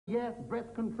Yes,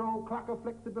 breath control, clacker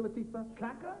flexibility, sir.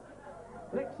 Clacker?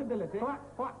 Flexibility? Clack,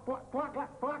 clack, clack, clack,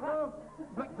 clack, clacker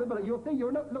flexibility. You'll see,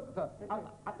 look, sir,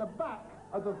 at the back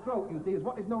of the throat, you see, is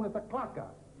what is known as a clacker.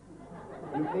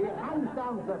 You see, hands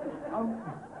down, sir.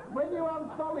 When you have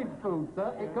solid food,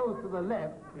 sir, it goes to the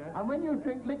left, and when you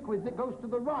drink liquids, it goes to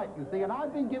the right, you see, and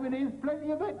I've been giving him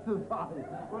plenty of exercise.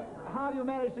 Well, how do you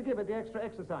manage to give it the extra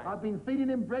exercise? I've been feeding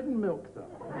him bread and milk, sir.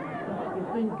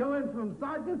 It's been going from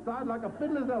side to side like a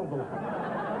fiddler's elbow.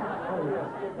 Oh,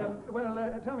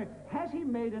 yes. Tell me, has he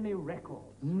made any records?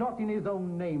 Not in his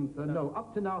own name, sir, no.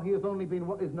 Up to now, he has only been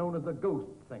what is known as a ghost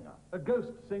singer. A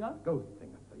ghost singer? Ghost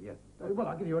singer, sir, yes. Well,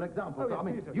 I'll give you an example. Oh, yes, I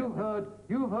mean, please, you've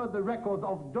heard the records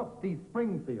of Dusty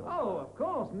Springfield. Oh, of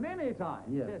course, many times.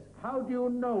 Yes. How do you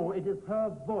know it is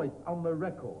her voice on the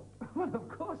record? Well, of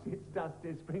course it's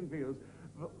Dusty Springfield's.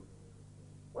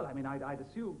 Well, I mean, I'd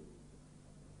assume...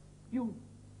 You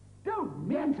don't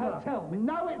mean to tell me...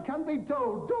 Now it can be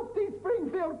told. Dusty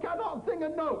Springfield cannot sing a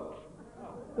note.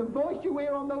 The voice you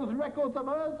hear on those records of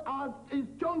hers is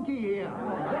chunky here.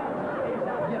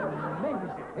 Yes, amazing.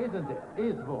 Isn't it?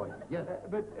 His voice, yes.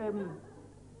 But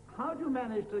how do you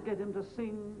manage to get him to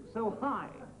sing so high?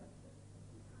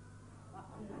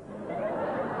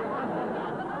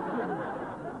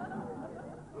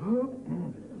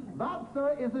 That,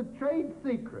 sir, is a trade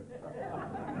secret.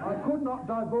 I could not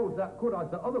divulge that, could I,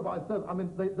 sir? Otherwise, sir, I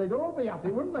mean, they'd all be happy,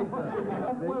 wouldn't they,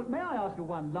 sir? Well, may I ask you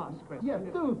one last question? Yes,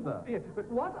 do, sir. Yes, but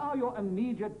what are your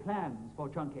immediate plans for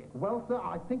Chunky? Well, sir,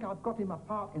 I think I've got him a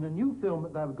part in a new film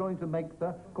that they're going to make,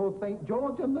 sir, called St.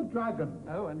 George and the Dragon.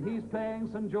 Oh, and he's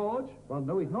playing St. George? Well,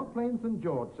 no, he's not playing St.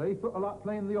 George, sir. He's sort of like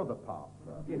playing the other part,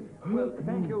 sir. Yes. Well,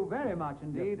 thank you very much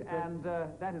indeed, and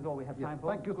that is all we have time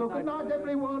for. Thank you, so good night,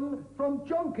 everyone, from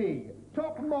Chunky,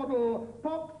 top model,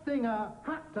 pop singer,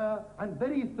 actor, and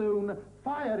very soon,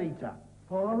 fire eater.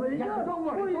 Fire eater? Yeah, don't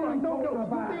worry. What are you talking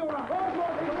about? You'll be all right.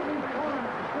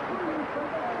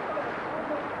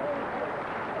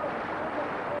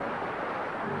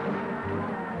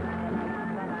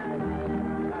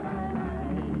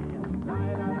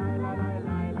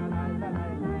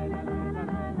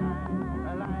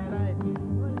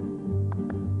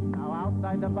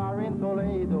 The bar in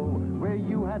Toledo, where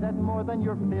you had more than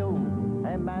your fill.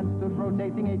 A man stood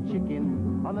rotating a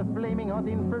chicken on a flaming hot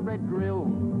infrared grill.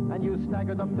 And you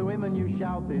staggered up to him and you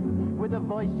shouted, with a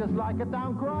voice just like a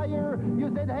town crier. You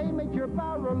said, hey mate, your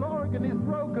barrel organ is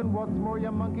broken. What's more,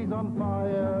 your monkey's on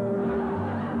fire.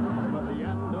 But the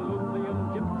Andalucian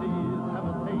Gypsies have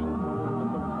a saying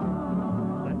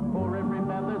that for every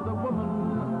man there's a woman.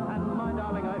 And my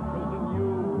darling, I've chosen you.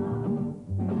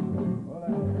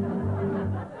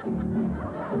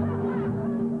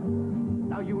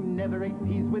 Now you never ate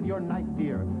peas with your knife,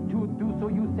 dear. To do so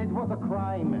you said was a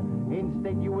crime.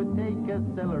 Instead you would take a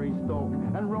celery stalk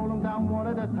and roll them down one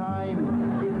at a time.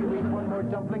 If you eat one more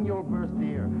dumpling, you'll burst,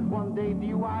 dear. One day to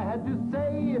you I had to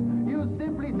say, you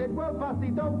simply said, well, pass the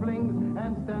dumplings,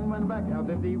 and Stan went back out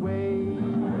of the way.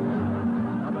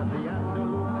 But the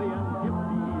Andalusian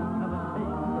Gypsies have a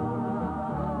saying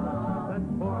that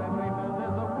for every man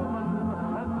there's a woman,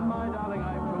 and my darling,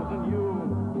 I've chosen you.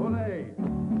 Olé!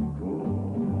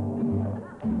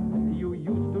 You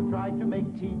used to try to make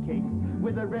tea cakes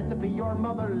with a recipe your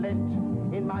mother lent.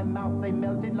 In my mouth they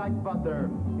melted like butter,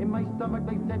 in my stomach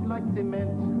they set like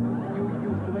cement. You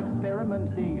used to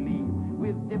experiment daily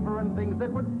with different things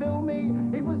that would fill me.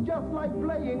 It was just like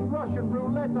playing Russian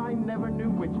roulette. I never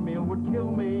knew which meal would kill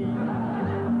me.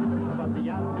 But the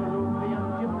Andalusian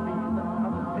Gypsies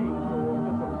have a saying so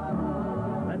awful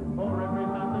that for every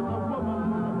man there's a woman,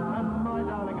 and my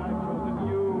darling, I've chosen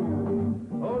you.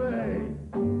 Olé!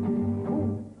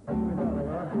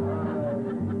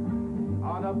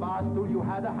 On a bar stool you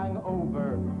had a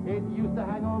hangover. It used to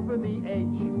hang over the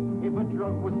edge. If a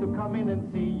drunk was to come in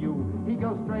and see you, he'd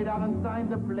go straight out and sign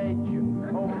the pledge.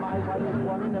 Oh my, what is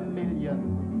one in a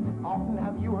million? Often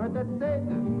have you heard that said?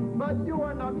 But you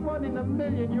are not one in a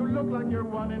million. You look like you're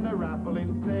one in a raffle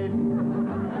instead.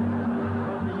 But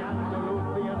the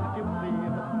Andalusian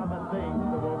Gypsies have a saying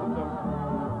so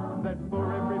awesome that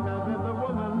for every man there's a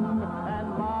woman, and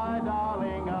my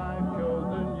darling, I've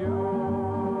chosen you.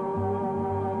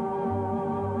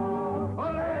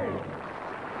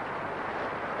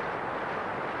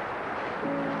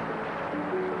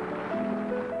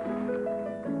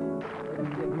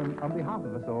 On behalf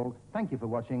of us all, thank you for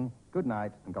watching. Good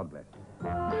night, and God bless.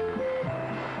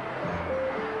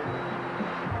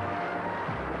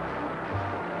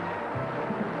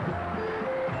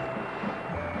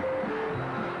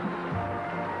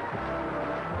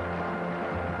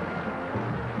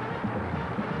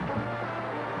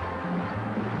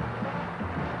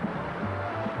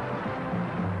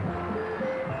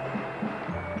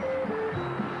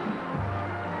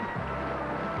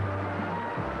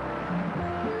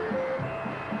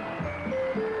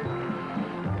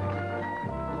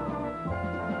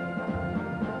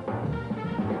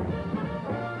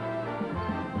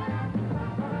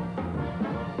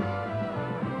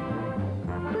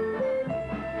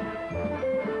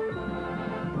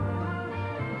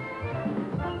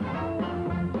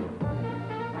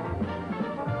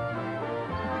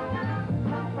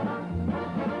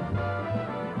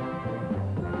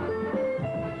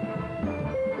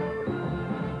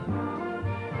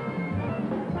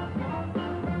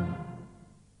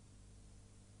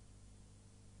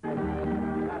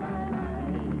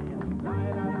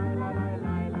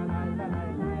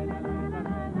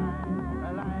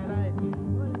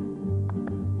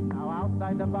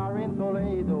 outside a bar in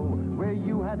Toledo, where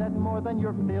you had more than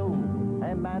your fill.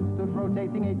 A man stood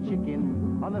rotating a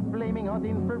chicken on a flaming hot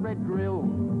infrared grill.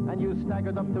 And you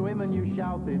staggered up to him and you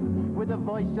shouted, with a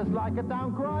voice just like a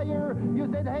town crier. You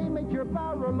said, hey mate, your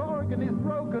barrel organ is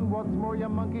broken. What's more, your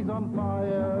monkey's on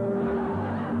fire.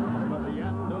 But the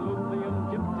Andalucian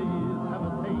Gypsies have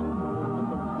a saying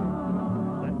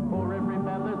that for every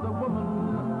man there's a woman,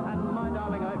 and my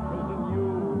darling, I've chosen you.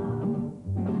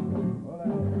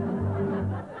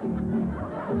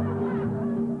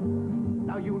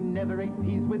 Now you never ate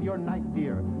peas with your knife,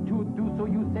 dear. To do so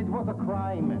you said was a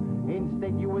crime.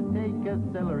 Instead you would take a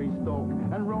celery stalk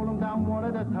and roll them down one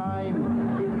at a time.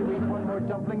 If you eat one more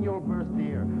dumpling you'll burst,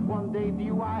 dear. One day to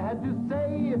you I had to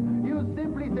say, you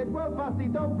simply said, well, pasty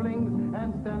dumplings,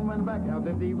 and Stan went back out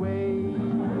of the way.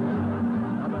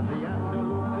 But the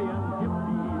Andalusian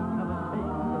Gypsies have a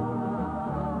saying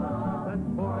that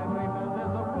for every man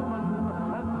there's a woman,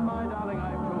 and my darling,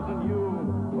 I've chosen you.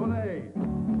 Olé!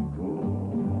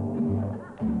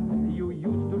 You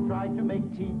used to try to make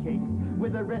tea cakes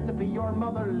with a recipe your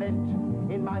mother lent.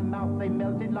 In my mouth they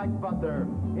melted like butter,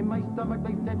 in my stomach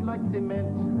they set like cement.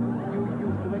 You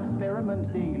used to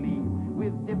experiment daily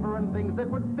with different things that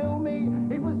would fill me.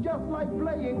 It was just like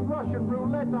playing Russian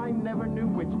roulette. I never knew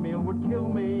which meal would kill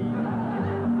me.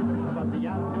 But the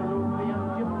Andalusian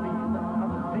Gypsies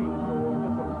have a saying so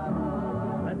wonderful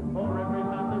that for every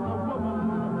man there's a woman,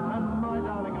 and my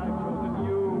darling, I've chosen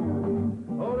you.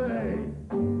 Olé!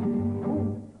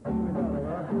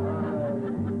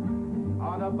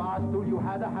 On a bar stool you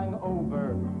had a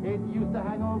hangover. It used to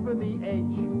hang over the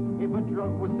edge. If a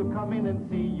drunk was to come in and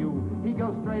see you, he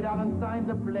goes straight out and signs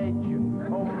a pledge.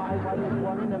 Oh my, what is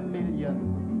one in a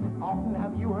million? Often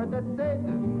have you heard that said,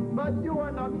 but you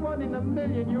are not one in a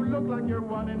million. You look like you're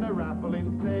one in a raffle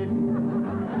instead.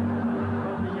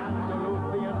 But the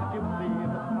Andalusian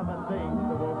Gypsies have a saying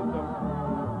so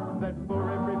awesome that for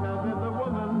every man there's a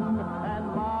woman, and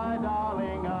my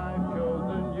darling, I've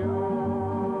chosen you.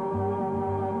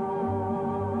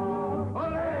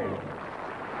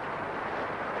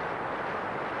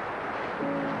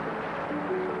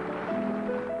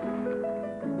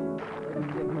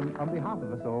 On behalf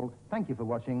of us all, thank you for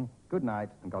watching. Good night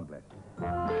and God bless.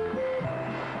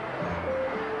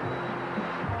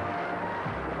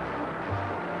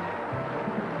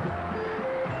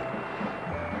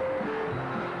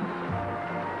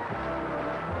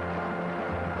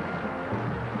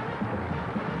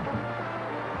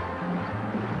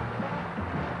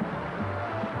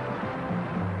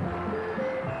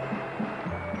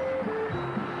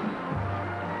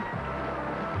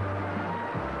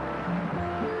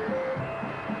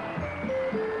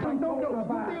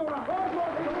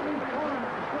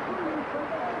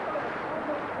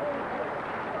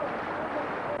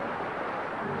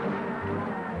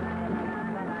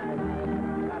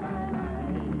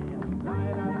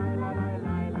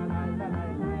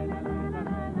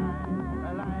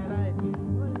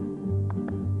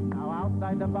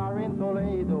 The bar in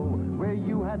Toledo, where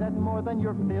you had more than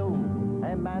your fill.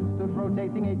 A man stood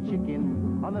rotating a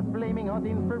chicken on a flaming hot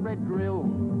infrared grill.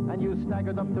 And you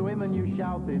staggered up to him and you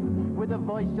shouted, with a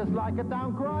voice just like a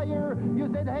town crier. You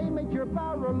said, hey mate, your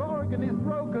barrel organ is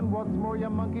broken. What's more,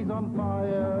 your monkey's on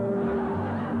fire.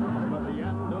 But the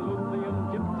Andalusian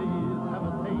Gypsies have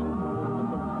a saying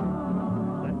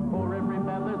that for every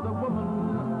man there's a woman,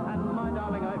 and my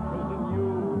darling, I've chosen you.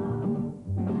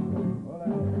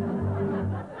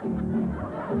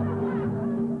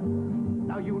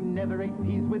 Now you never ate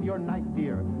peas with your knife,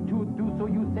 dear. To do so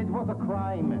you said was a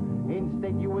crime.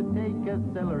 Instead you would take a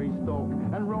celery stalk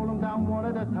and roll them down one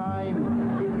at a time.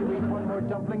 If you eat one more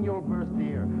dumpling you'll burst,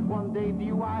 dear. One day to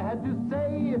you I had to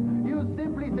say, you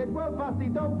simply said, well, pasty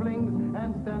dumplings,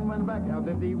 and Stan went back out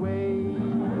of the way.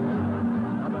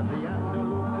 But the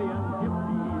Andalusian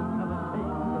Gypsies have a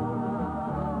saying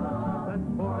that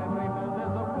for every man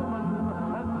there's a woman,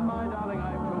 and my darling,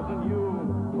 I've chosen you.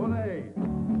 Olé!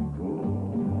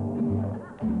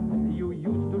 You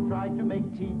used to try to make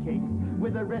tea cakes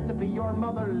with a recipe your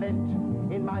mother lent.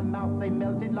 In my mouth they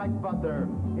melted like butter,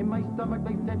 in my stomach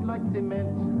they set like cement.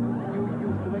 You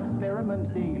used to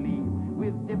experiment daily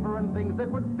with different things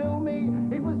that would fill me.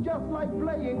 It was just like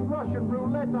playing Russian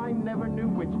roulette. I never knew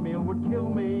which meal would kill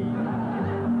me.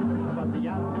 But the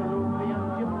Andalusian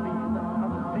Gypsies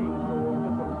have a saying so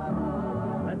wonderful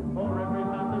that for every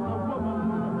man there's a woman,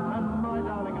 and my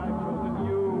darling, I've chosen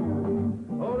you.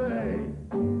 Olé!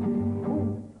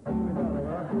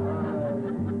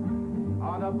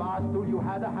 On a bar stool you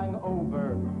had a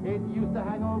hangover. It used to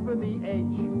hang over the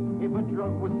edge. If a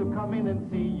drunk was to come in and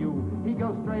see you, he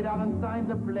goes straight out and signs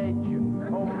a pledge.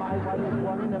 Oh my, what is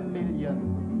one in a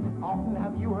million? Often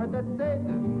have you heard that said,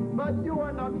 but you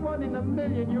are not one in a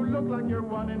million. You look like you're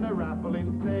one in a raffle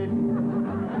instead.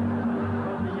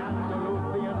 But the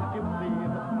Andalucian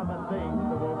Gypsies have a saying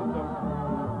so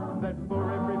awesome that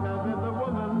for every man there's a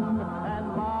woman, and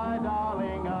my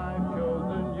darling, I've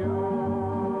chosen you.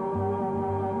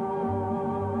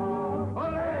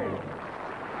 Olé!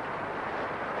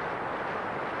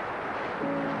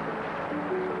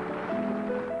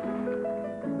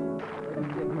 Ladies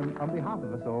and gentlemen, on behalf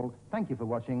of us all, thank you for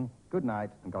watching. Good night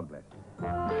and God bless.